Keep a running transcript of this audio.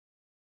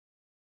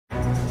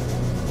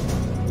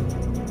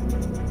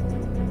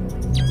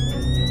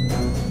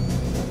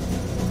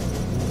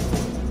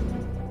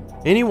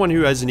Anyone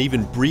who has an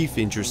even brief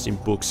interest in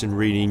books and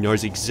reading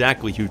knows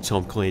exactly who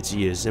Tom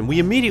Clancy is, and we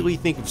immediately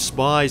think of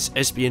spies,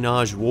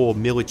 espionage, war,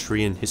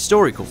 military, and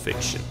historical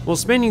fiction. While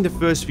spending the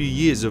first few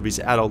years of his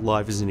adult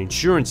life as an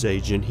insurance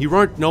agent, he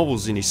wrote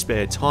novels in his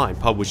spare time,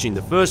 publishing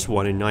the first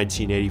one in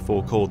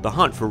 1984 called The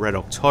Hunt for Red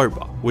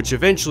October, which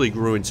eventually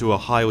grew into a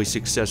highly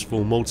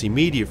successful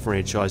multimedia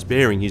franchise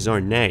bearing his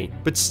own name.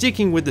 But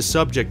sticking with the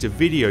subject of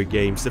video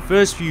games, the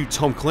first few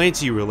Tom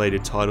Clancy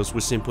related titles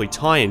were simply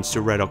tie-ins to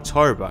Red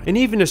October, and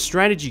even a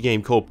strategy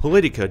game called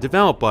Politica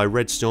developed by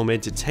Red Storm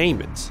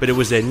Entertainment. But it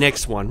was their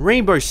next one,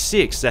 Rainbow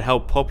Six, that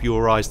helped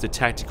popularize the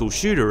tactical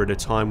shooter at a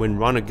time when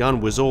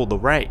run-and-gun was all the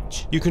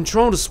rage. You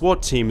controlled a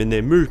SWAT team and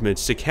their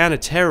movements to counter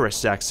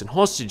terrorist acts and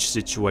hostage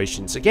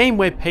situations, a game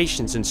where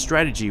patience and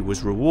strategy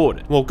was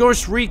rewarded. While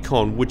Ghost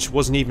Recon, which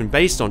wasn't even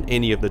based on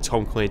any of the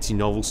Tom Clancy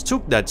novels,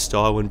 took that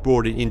style and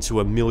brought it into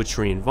a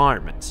military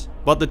environment.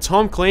 But the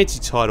Tom Clancy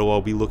title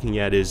I'll be looking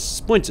at is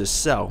Splinter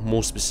Cell,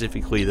 more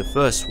specifically the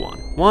first one.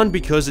 One,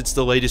 because it's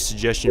the latest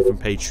suggestion from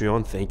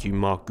Patreon, thank you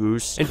Mark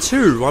Goose. And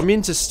two, I'm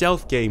into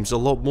stealth games a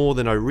lot more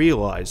than I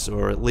realize,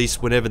 or at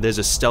least whenever there's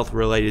a stealth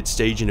related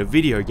stage in a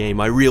video game,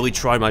 I really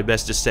try my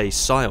best to stay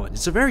silent.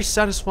 It's a very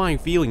satisfying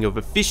feeling of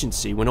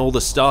efficiency when all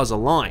the stars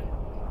align.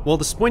 While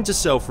the Splinter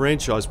Cell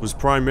franchise was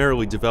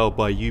primarily developed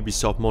by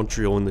Ubisoft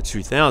Montreal in the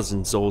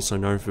 2000s, also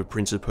known for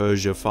Prince of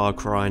Persia, Far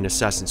Cry and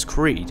Assassin's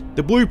Creed,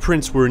 the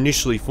blueprints were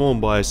initially formed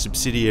by a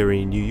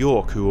subsidiary in New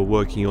York who were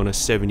working on a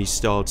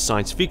 70s-styled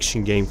science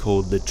fiction game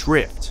called The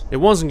Drift. It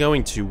wasn't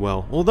going too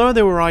well, although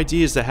there were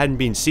ideas that hadn't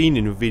been seen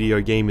in a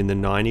video game in the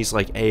 90s,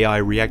 like AI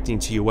reacting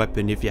to your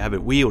weapon if you have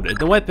it wielded,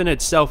 the weapon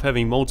itself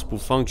having multiple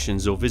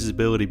functions or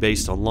visibility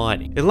based on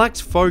lighting. It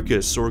lacked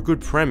focus or a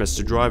good premise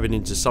to drive it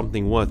into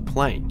something worth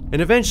playing,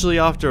 and eventually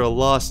after a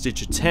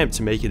last-ditch attempt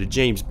to make it a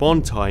James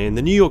Bond tie-in,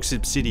 the New York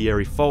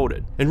subsidiary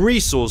folded, and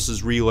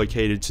resources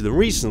relocated to the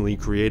recently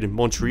created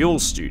Montreal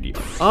studio.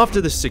 After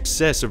the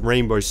success of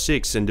Rainbow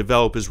Six and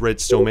developers Red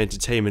Storm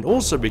Entertainment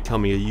also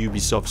becoming a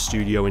Ubisoft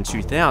studio in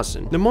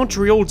 2000, the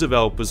Montreal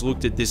developers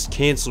looked at this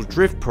cancelled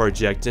Drift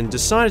project and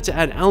decided to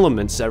add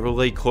elements that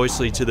relate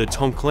closely to the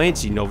Tom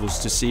Clancy novels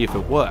to see if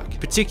it worked,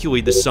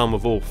 particularly the Sum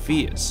of All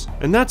Fears.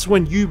 And that's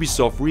when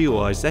Ubisoft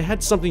realized they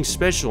had something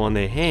special on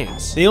their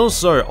hands. They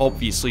also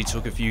obviously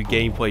took a few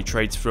gameplay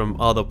traits from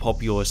other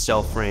popular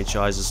stealth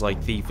franchises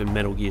like Thief and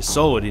Metal Gear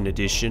Solid in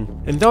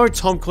addition, and though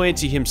Tom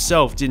Clancy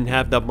himself didn't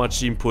have that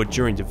much input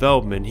during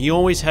development, he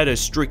always had a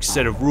strict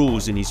set of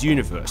rules in his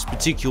universe,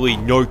 particularly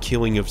no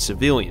killing of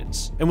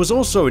civilians, and was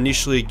also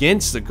initially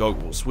against the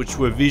goggles, which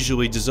were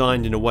visually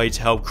designed in a way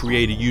to help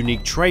create a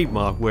unique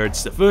trademark where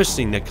it's the first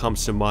thing that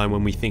comes to mind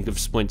when we think of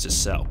Splinter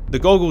Cell. The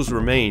goggles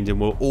remained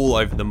and were all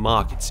over the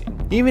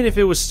marketing, even if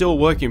it was still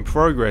work in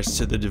progress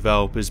to the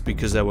developers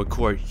because they were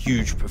quote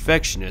huge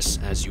perfectionists,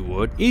 as you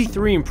would.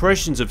 E3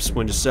 impressions of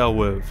Splinter Cell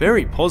were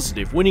very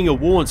positive, winning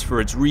awards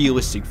for its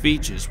realistic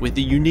features, with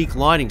the unique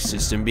lighting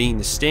system being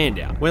the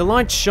standout, where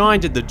light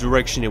shined at the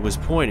direction it was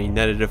pointing,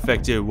 that it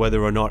affected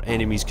whether or not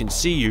enemies can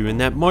see you,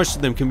 and that most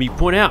of them can be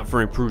put out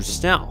for improved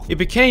stealth. It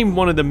became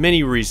one of the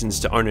many reasons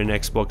to own an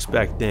Xbox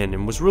back then,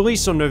 and was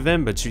released on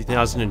November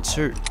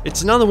 2002.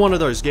 It's another one of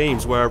those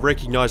games where I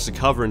recognized the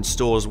cover in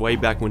stores way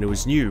back when it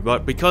was new,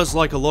 but because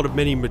like a lot of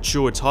many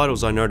mature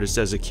titles I noticed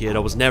as a kid, I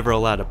was never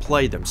allowed to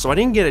play them, so I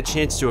didn't get a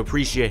chance to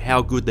appreciate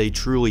how good they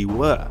truly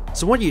were.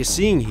 So what you're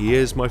seeing here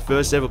is my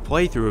first ever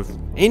playthrough of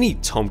any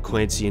Tom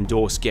Clancy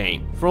endorsed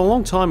game. For a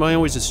long time I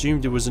always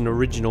assumed it was an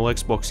original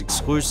Xbox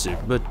exclusive,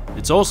 but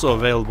it's also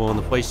available on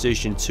the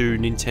PlayStation 2,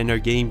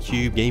 Nintendo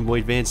GameCube, Game Boy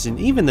Advance, and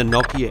even the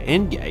Nokia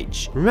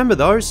N-Gage. Remember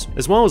those?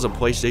 As well as a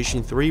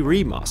PlayStation 3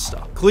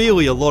 remaster.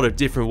 Clearly a lot of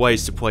different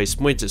ways to play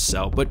Splinter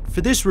Cell, but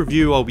for this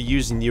review I'll be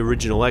using the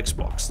original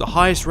Xbox, the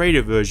highest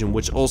rated version,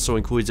 which also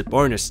includes a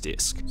bonus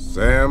disc.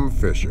 Sam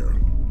Fisher.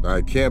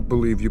 I can't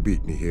believe you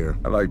beat me here.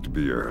 I like to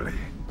be early.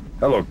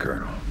 Hello,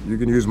 Colonel. You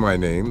can use my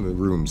name, the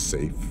room's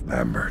safe.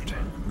 Lambert.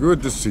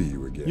 Good to see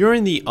you again. You're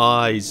in the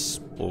eyes,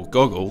 or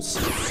goggles.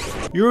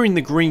 You're in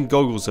the green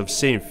goggles of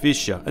Sam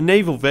Fisher, a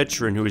naval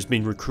veteran who has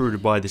been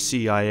recruited by the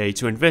CIA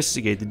to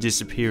investigate the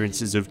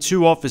disappearances of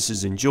 2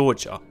 officers in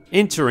Georgia,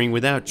 entering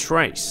without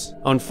trace.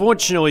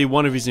 Unfortunately,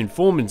 one of his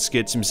informants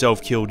gets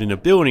himself killed in a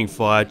building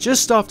fire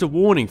just after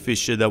warning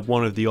Fisher that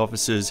one of the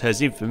officers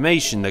has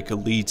information that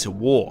could lead to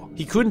war.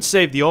 He couldn't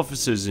save the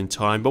officers in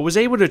time, but was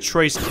able to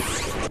trace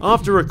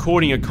after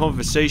recording a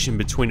conversation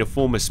between a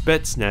former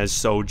Spetsnaz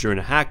soldier and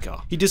a hacker.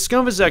 He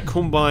discovers that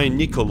Kumbay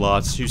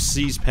Nikolats, who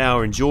seized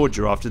power in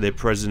Georgia after their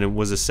president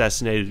was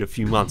assassinated a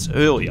few months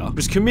earlier,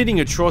 was committing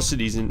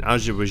atrocities in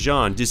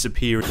Azerbaijan,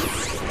 disappearing,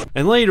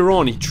 and later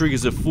on he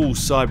triggers a full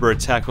cyber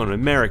attack on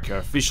America,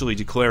 officially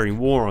declaring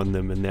war on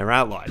them and their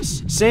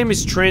allies. Sam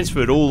is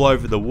transferred all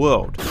over the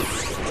world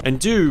and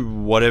do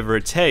whatever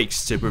it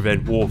takes to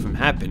prevent war from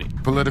happening.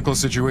 Political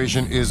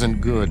situation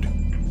isn't good.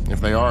 If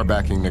they are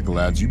backing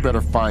Nikolads, you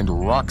better find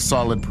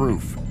rock-solid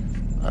proof.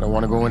 I don't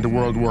want to go into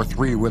World War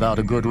III without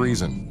a good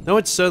reason. Though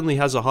it certainly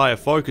has a higher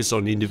focus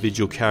on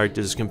individual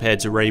characters compared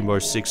to Rainbow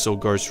Six or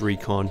Ghost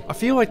Recon, I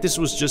feel like this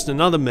was just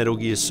another Metal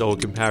Gear Solid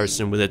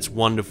comparison with its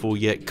wonderful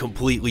yet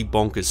completely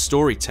bonkers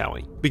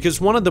storytelling.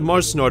 Because one of the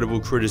most notable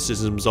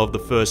criticisms of the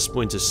first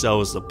Splinter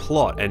Cell is the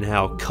plot and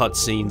how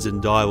cutscenes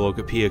and dialogue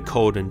appear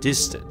cold and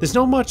distant. There's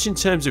not much in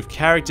terms of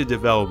character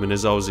development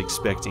as I was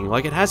expecting,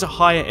 like it has a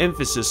higher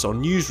emphasis on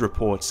news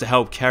reports to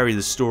help carry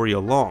the story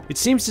along. It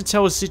seems to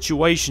tell a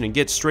situation and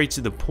get straight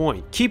to the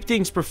point, keep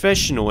things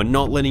professional and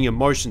not letting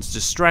emotions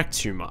distract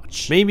too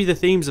much. Maybe the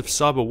themes of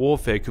cyber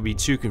warfare could be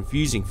too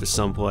confusing for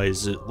some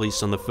players, at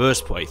least on the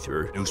first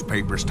playthrough.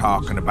 Newspapers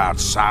talking about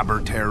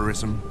cyber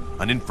terrorism,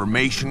 an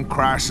information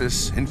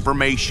crisis,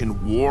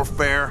 information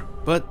warfare.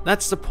 But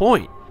that's the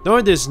point. Though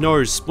there's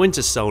no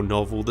Splinter Cell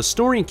novel, the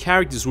story and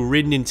characters were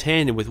written in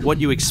tandem with what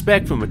you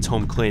expect from a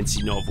Tom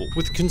Clancy novel.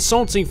 With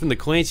consulting from the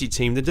Clancy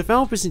team, the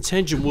developer's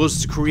intention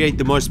was to create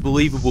the most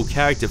believable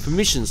character for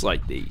missions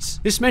like these.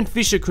 This meant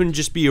Fisher couldn't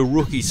just be a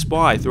rookie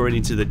spy thrown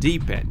into the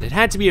deep end. It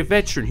had to be a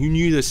veteran who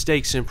knew the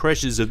stakes and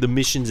pressures of the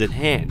missions at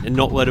hand, and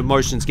not let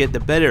emotions get the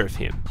better of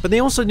him. But they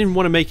also didn't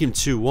want to make him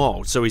too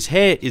old, so his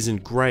hair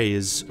isn't grey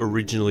as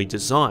originally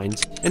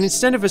designed, and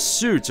instead of a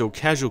suit or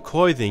casual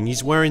clothing,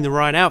 he's wearing the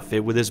right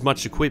outfit with as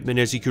much equipment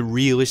as he could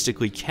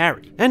realistically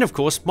carry. And of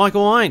course,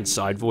 Michael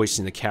Ironside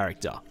voicing the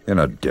character. You're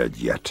not dead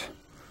yet.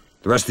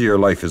 The rest of your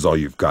life is all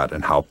you've got,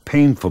 and how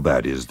painful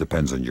that is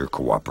depends on your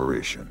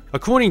cooperation.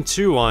 According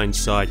to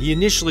Ironside, he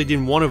initially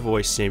didn't want to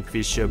voice Sam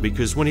Fisher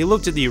because when he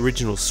looked at the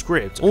original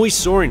script, all he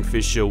saw in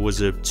Fisher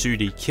was a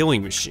 2D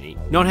killing machine.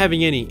 Not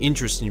having any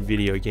interest in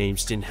video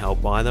games didn't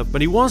help either,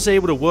 but he was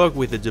able to work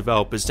with the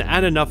developers to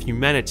add enough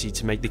humanity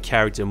to make the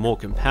character more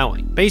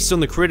compelling. Based on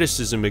the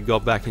criticism it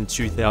got back in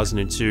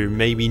 2002,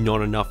 maybe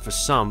not enough for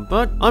some,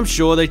 but I'm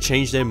sure they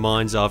changed their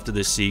minds after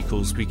the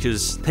sequels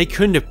because they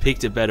couldn't have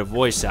picked a better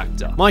voice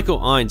actor. Michael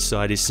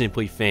Ironside is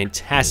simply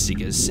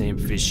fantastic as Sam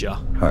Fisher.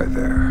 Hi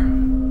there.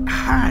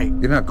 Hi.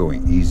 You're not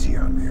going easy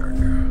on me, are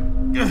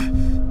you?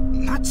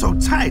 Not so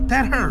tight,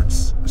 that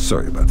hurts.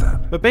 Sorry about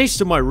that. But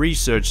based on my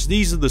research,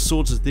 these are the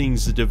sorts of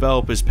things the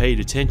developers paid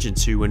attention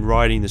to when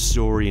writing the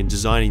story and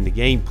designing the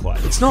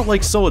gameplay. It's not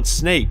like Solid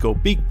Snake or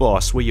Big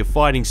Boss where you're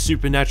fighting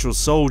supernatural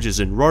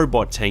soldiers and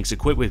robot tanks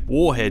equipped with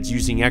warheads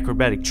using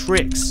acrobatic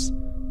tricks.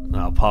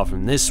 Apart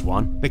from this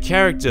one. The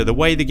character, the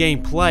way the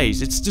game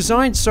plays, it's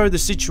designed so the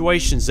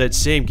situations that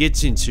Sam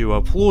gets into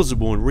are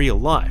plausible in real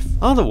life.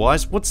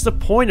 Otherwise, what's the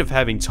point of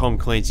having Tom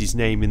Clancy's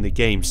name in the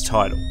game's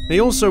title? They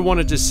also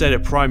wanted to set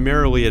it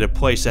primarily at a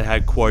place that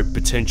had, quote,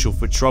 potential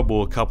for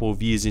trouble a couple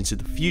of years into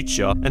the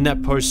future, and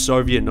that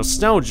post-Soviet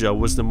nostalgia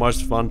was the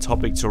most fun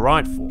topic to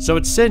write for. So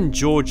it's set in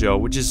Georgia,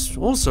 which is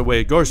also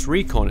where Ghost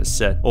Recon is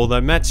set,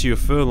 although Mathieu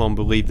Furlong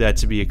believed that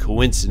to be a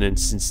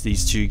coincidence since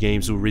these two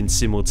games were written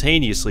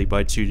simultaneously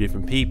by two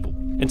different people.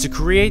 And to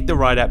create the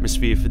right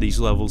atmosphere for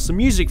these levels, the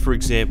music, for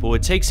example,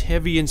 it takes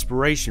heavy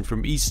inspiration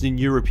from Eastern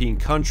European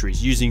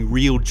countries using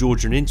real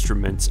Georgian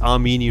instruments,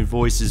 Armenian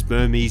voices,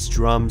 Burmese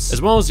drums,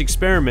 as well as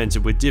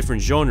experimented with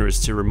different genres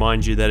to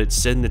remind you that it's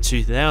set in the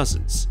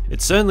 2000s.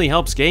 It certainly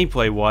helps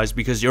gameplay wise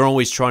because you're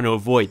always trying to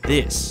avoid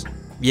this.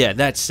 Yeah,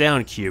 that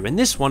sound cue, and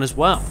this one as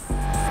well.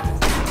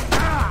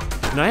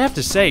 And I have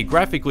to say,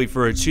 graphically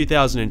for a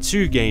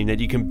 2002 game that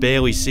you can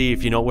barely see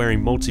if you're not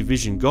wearing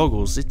multi-vision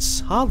goggles,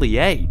 it's hardly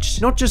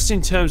aged. Not just in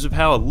terms of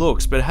how it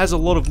looks, but it has a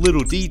lot of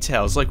little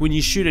details, like when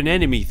you shoot an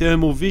enemy,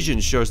 thermal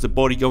vision shows the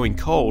body going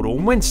cold, or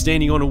when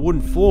standing on a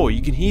wooden floor,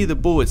 you can hear the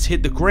bullets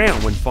hit the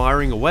ground when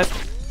firing a weapon.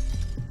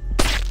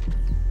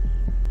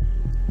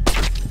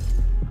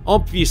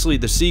 Obviously,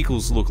 the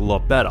sequels look a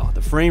lot better.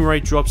 The frame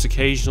rate drops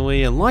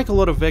occasionally, and like a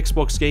lot of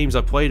Xbox games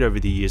I played over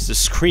the years, the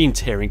screen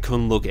tearing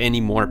couldn't look any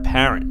more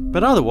apparent.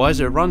 But otherwise,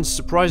 it runs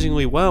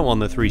surprisingly well on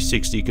the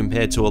 360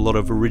 compared to a lot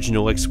of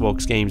original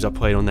Xbox games I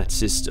played on that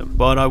system.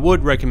 But I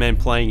would recommend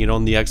playing it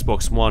on the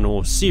Xbox One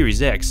or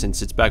Series X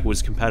since it's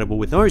backwards compatible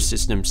with those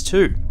systems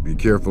too. Be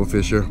careful,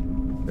 Fisher.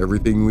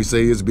 Everything we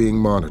say is being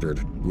monitored.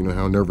 You know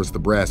how nervous the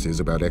brass is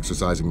about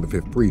exercising the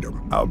fifth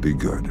freedom. I'll be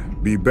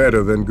good. Be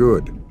better than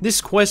good. This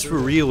quest for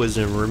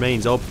realism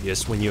remains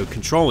obvious when you're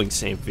controlling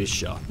Sam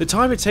Fisher. The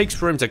time it takes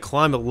for him to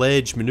climb a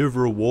ledge,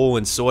 maneuver a wall,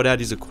 and sort out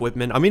his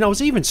equipment. I mean, I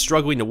was even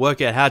struggling to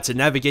work out how to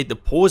navigate the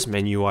pause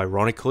menu,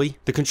 ironically.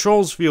 The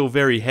controls feel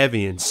very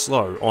heavy and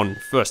slow on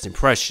first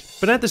impression.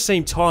 But at the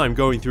same time,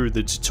 going through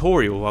the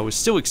tutorial, I was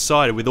still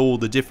excited with all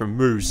the different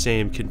moves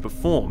Sam can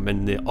perform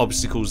and the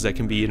obstacles that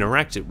can be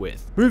interacted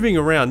with. Moving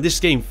around, this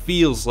game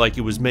feels like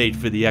it was made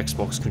for the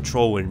Xbox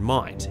controller in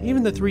mind,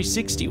 even the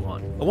 360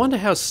 one. I wonder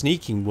how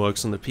sneaking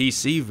works on the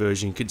PC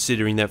version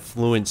considering that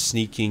fluent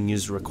sneaking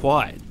is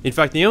required. In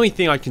fact, the only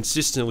thing I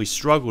consistently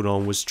struggled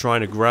on was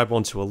trying to grab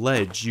onto a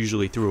ledge,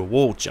 usually through a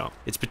wall jump.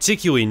 It's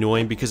particularly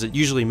annoying because it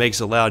usually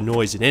makes a loud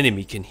noise an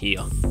enemy can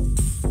hear.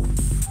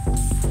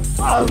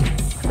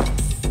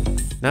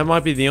 That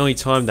might be the only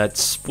time that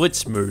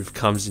splits move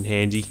comes in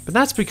handy, but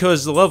that's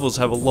because the levels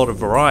have a lot of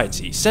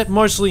variety. Set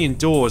mostly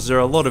indoors, there are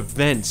a lot of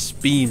vents,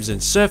 beams,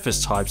 and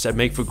surface types that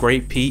make for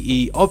great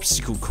PE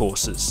obstacle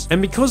courses.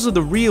 And because of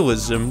the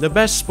realism, the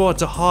best spot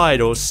to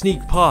hide or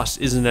sneak past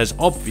isn't as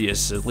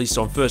obvious, at least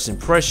on first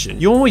impression.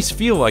 You always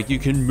feel like you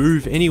can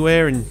move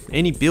anywhere in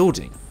any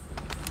building.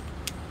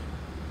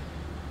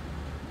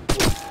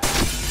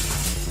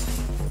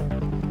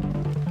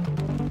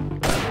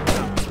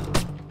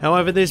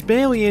 However, there's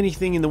barely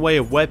anything in the way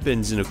of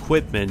weapons and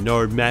equipment,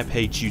 no map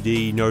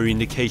HUD, no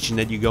indication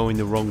that you're going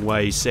the wrong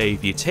way, say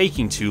if you're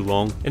taking too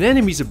long. An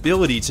enemy's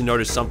ability to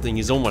notice something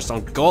is almost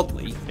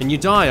ungodly, and you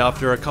die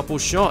after a couple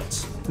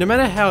shots. No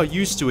matter how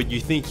used to it you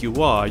think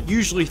you are,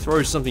 usually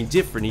throws something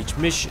different each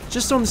mission.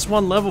 Just on this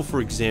one level, for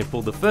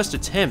example, the first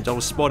attempt I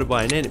was spotted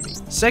by an enemy.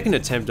 Second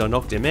attempt I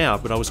knocked him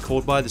out, but I was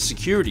caught by the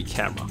security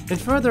camera. And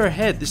further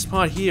ahead, this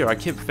part here, I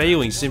kept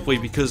failing simply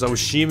because I was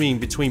shimmying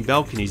between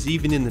balconies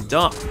even in the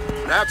dark.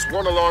 That's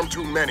one alarm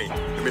too many.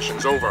 The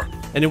mission's over.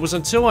 And it was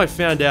until I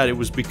found out it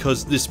was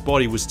because this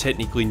body was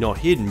technically not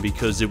hidden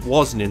because it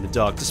wasn't in the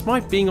dark,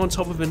 despite being on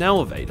top of an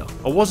elevator.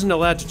 I wasn't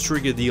allowed to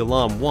trigger the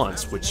alarm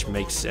once, which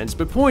makes sense,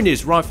 but point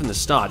is, right from the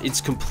start,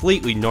 it's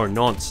completely no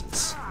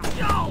nonsense.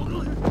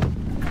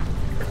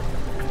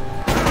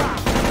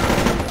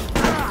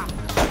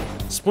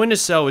 Splinter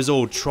Cell is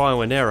all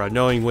trial and error,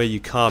 knowing where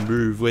you can't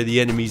move, where the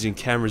enemies and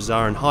cameras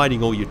are, and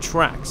hiding all your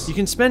tracks. You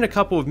can spend a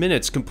couple of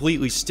minutes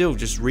completely still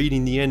just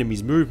reading the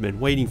enemy's movement,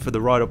 waiting for the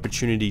right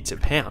opportunity to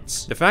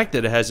pounce. The fact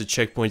that it has a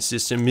checkpoint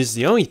system is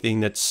the only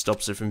thing that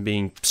stops it from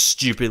being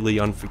stupidly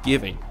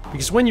unforgiving.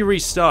 Because when you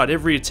restart,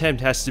 every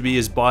attempt has to be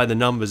as by the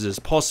numbers as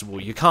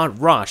possible. You can't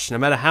rush, no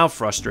matter how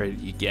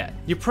frustrated you get.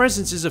 Your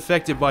presence is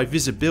affected by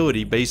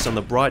visibility based on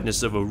the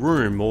brightness of a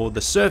room or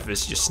the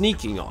surface you're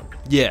sneaking on.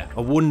 Yeah,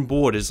 a wooden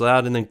board is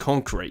louder than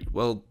concrete,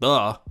 well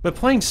duh. But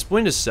playing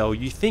Splinter Cell,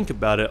 you think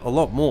about it a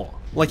lot more.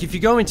 Like if you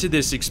go into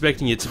this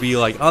expecting it to be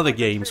like other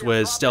games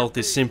where stealth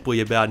is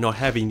simply about not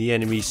having the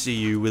enemy see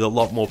you with a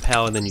lot more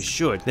power than you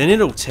should, then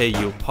it'll tear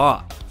you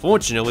apart.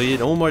 Fortunately,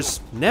 it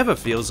almost never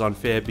feels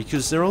unfair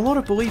because there are a lot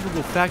of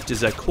believable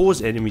factors that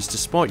cause enemies to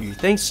spot you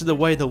thanks to the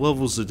way the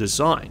levels are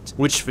designed,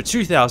 which for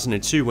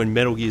 2002 when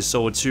Metal Gear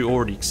Solid 2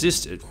 already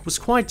existed, was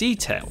quite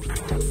detailed.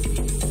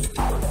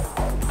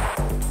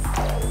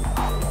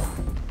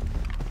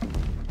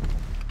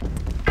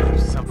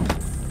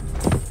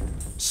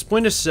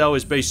 Splinter Cell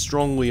is based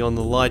strongly on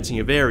the lighting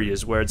of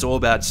areas where it's all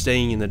about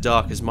staying in the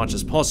dark as much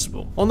as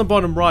possible. On the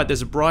bottom right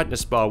there's a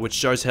brightness bar which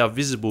shows how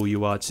visible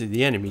you are to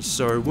the enemy,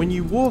 so when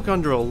you walk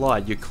under a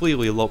light you're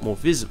clearly a lot more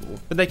visible,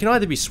 but they can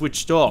either be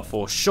switched off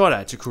or shot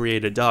at to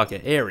create a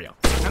darker area.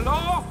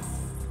 Hello?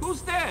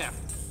 Who's there?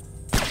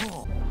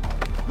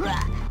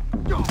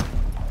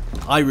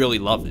 I really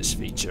love this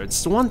feature.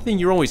 It's the one thing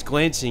you're always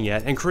glancing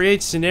at and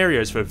creates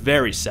scenarios for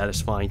very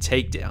satisfying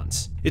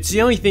takedowns. It's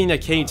the only thing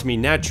that came to me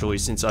naturally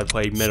since I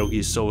played Metal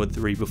Gear Solid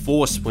 3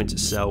 before Splinter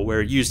Cell, where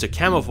it used a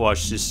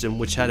camouflage system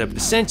which had a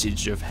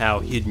percentage of how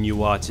hidden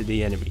you are to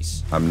the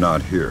enemies. I'm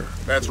not here.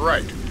 That's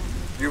right.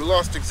 You've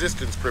lost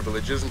existence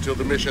privileges until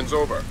the mission's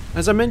over.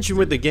 As I mentioned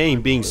with the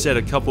game being set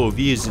a couple of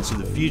years into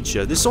the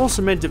future, this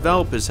also meant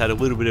developers had a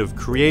little bit of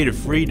creative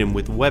freedom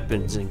with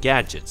weapons and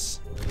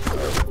gadgets.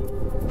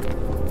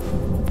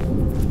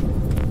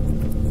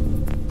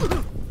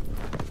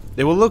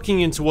 They were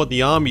looking into what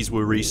the armies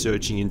were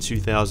researching in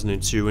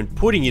 2002 and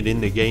putting it in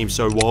the game,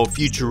 so while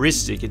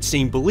futuristic, it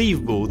seemed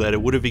believable that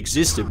it would have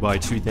existed by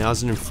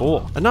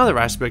 2004. Another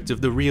aspect of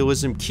the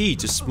realism key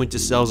to Splinter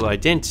Cell's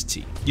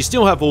identity. You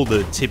still have all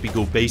the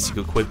typical basic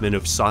equipment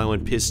of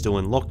silent pistol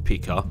and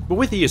lockpicker, but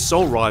with the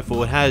assault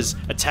rifle it has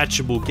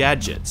attachable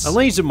gadgets, a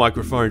laser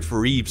microphone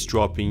for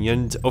eavesdropping,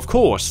 and of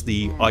course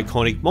the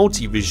iconic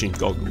multi-vision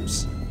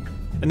goggles.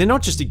 And they're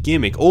not just a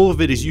gimmick, all of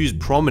it is used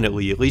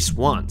prominently at least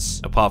once,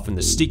 apart from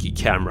the sticky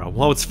camera.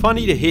 While it's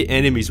funny to hit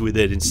enemies with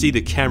it and see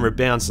the camera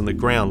bounce on the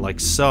ground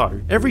like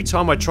so, every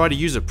time I tried to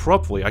use it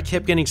properly, I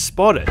kept getting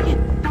spotted.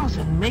 It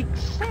doesn't make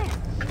sense.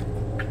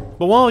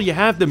 But while you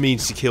have the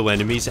means to kill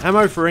enemies,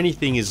 ammo for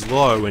anything is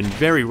low and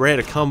very rare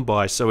to come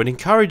by, so it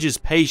encourages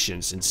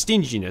patience and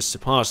stinginess to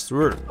pass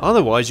through.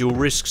 Otherwise you'll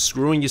risk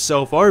screwing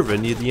yourself over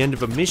near the end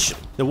of a mission.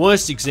 The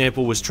worst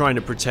example was trying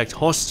to protect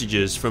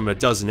hostages from a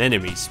dozen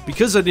enemies.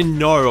 Because I didn't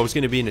know I was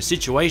going to be in a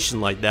situation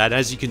like that,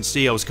 as you can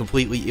see I was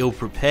completely ill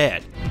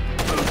prepared.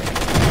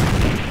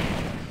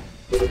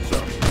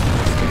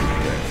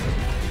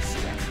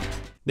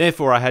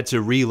 Therefore I had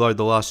to reload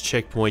the last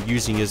checkpoint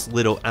using as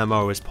little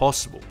ammo as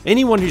possible.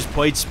 Anyone who's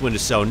played Splinter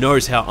Cell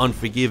knows how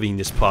unforgiving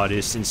this part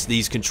is since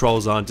these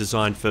controls aren't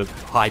designed for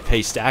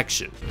high-paced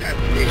action.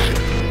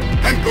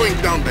 I'm going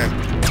down there.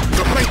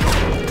 So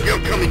Franco,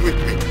 you're coming with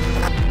me.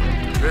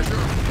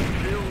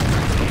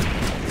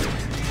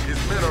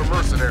 His men are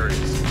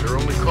mercenaries. Their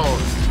only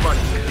cause is money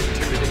and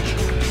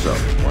intimidation. So,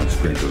 once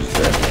Gringo's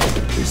dead,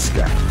 they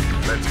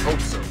scatter. Let's hope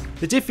so.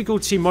 The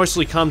difficulty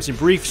mostly comes in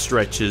brief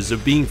stretches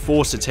of being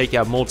forced to take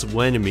out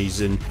multiple enemies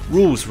and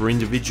rules for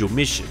individual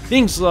missions.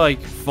 Things like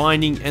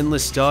finding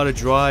endless data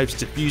drives,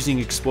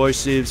 defusing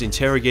explosives,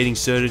 interrogating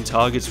certain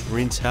targets for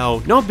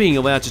intel, not being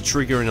allowed to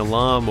trigger an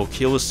alarm or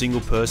kill a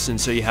single person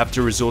so you have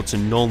to resort to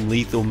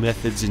non-lethal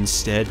methods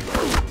instead.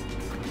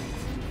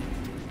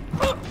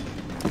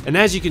 And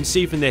as you can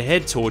see from their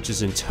head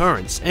torches and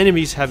turrets,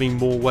 enemies having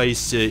more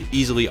ways to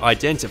easily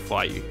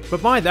identify you.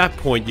 But by that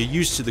point you're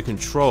used to the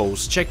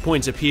controls,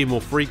 checkpoints appear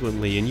more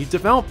frequently and you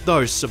develop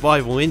those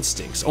survival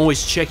instincts,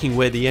 always checking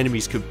where the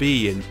enemies could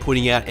be and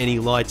putting out any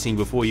lighting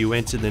before you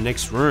enter the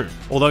next room.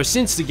 Although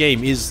since the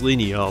game is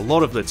linear, a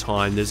lot of the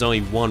time there's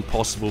only one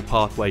possible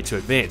pathway to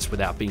advance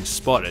without being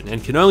spotted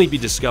and can only be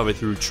discovered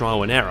through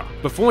trial and error.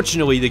 But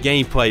fortunately the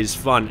gameplay is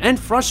fun and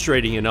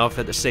frustrating enough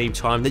at the same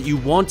time that you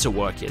want to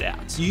work it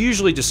out. You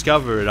usually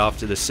discover it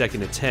after the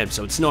second attempt,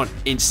 so it's not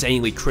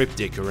insanely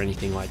cryptic or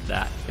anything like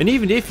that. And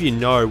even if you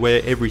know where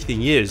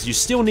everything is, you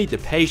still need the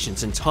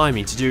patience and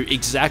timing to do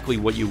exactly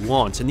what you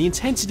want, and the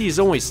intensity is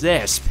always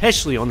there,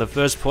 especially on the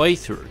first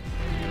playthrough.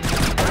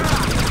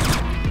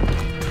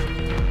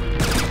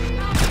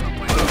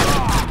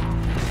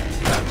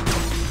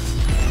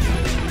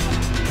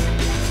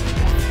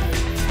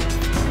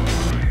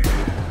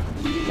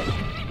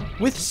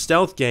 With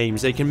stealth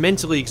games, they can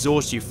mentally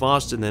exhaust you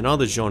faster than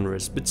other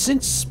genres, but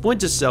since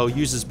Splinter Cell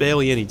uses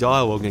barely any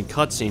dialogue and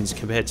cutscenes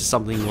compared to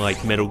something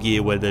like Metal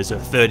Gear where there's a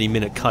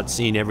 30-minute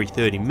cutscene every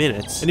 30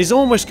 minutes, and is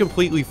almost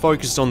completely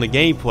focused on the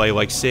gameplay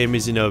like Sam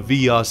is in a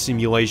VR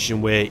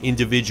simulation where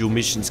individual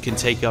missions can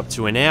take up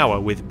to an hour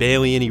with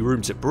barely any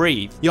room to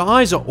breathe, your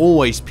eyes are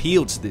always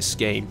peeled to this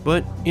game,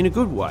 but in a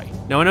good way.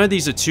 Now I know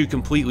these are two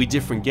completely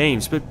different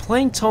games, but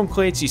playing Tom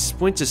Clancy's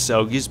Splinter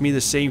Cell gives me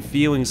the same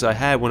feelings I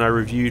had when I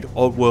reviewed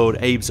Oddworld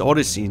Abe's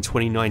Odyssey in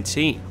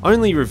 2019,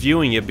 only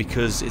reviewing it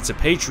because it's a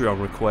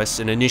Patreon request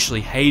and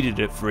initially hated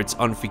it for its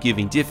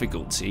unforgiving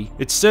difficulty.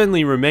 It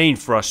certainly remained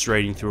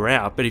frustrating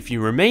throughout, but if you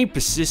remain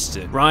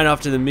persistent, right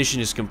after the mission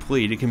is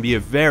complete, it can be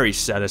a very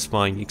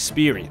satisfying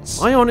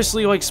experience. I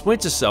honestly like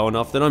Splinter Cell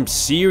enough that I'm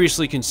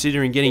seriously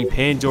considering getting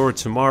Pandora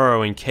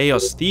Tomorrow and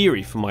Chaos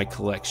Theory for my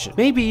collection.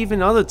 Maybe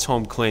even other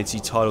Tom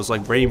Clancy titles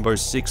like Rainbow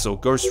Six or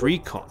Ghost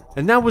Recon.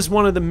 And that was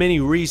one of the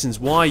many reasons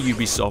why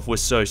Ubisoft was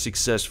so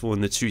successful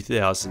in the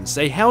 2000s.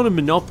 They held a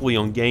monopoly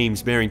on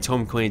games bearing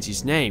Tom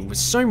Clancy's name, with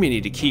so many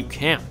to keep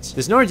count.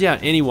 There's no doubt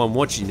anyone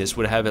watching this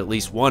would have at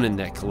least one in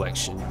their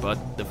collection,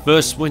 but the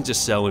first Splinter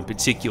Cell in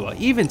particular,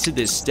 even to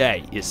this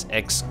day, is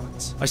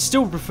excellent. I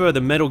still prefer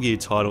the Metal Gear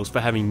titles for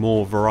having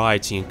more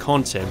variety and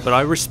content, but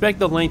I respect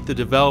the length the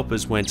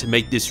developers went to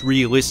make this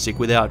realistic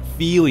without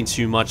feeling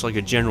too much like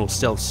a general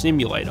stealth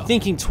simulator,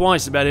 thinking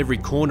twice about every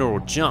corner or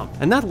jump.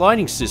 And that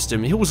lighting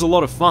system, it was a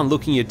lot of fun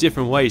looking at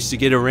different ways to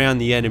get around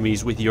the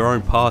enemies with your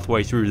own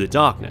pathway through the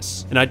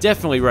darkness. And I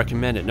definitely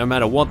recommend it no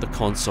matter what the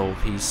console or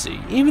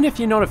PC. Even if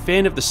you're not a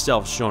fan of the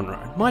stealth genre,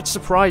 it might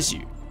surprise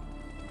you.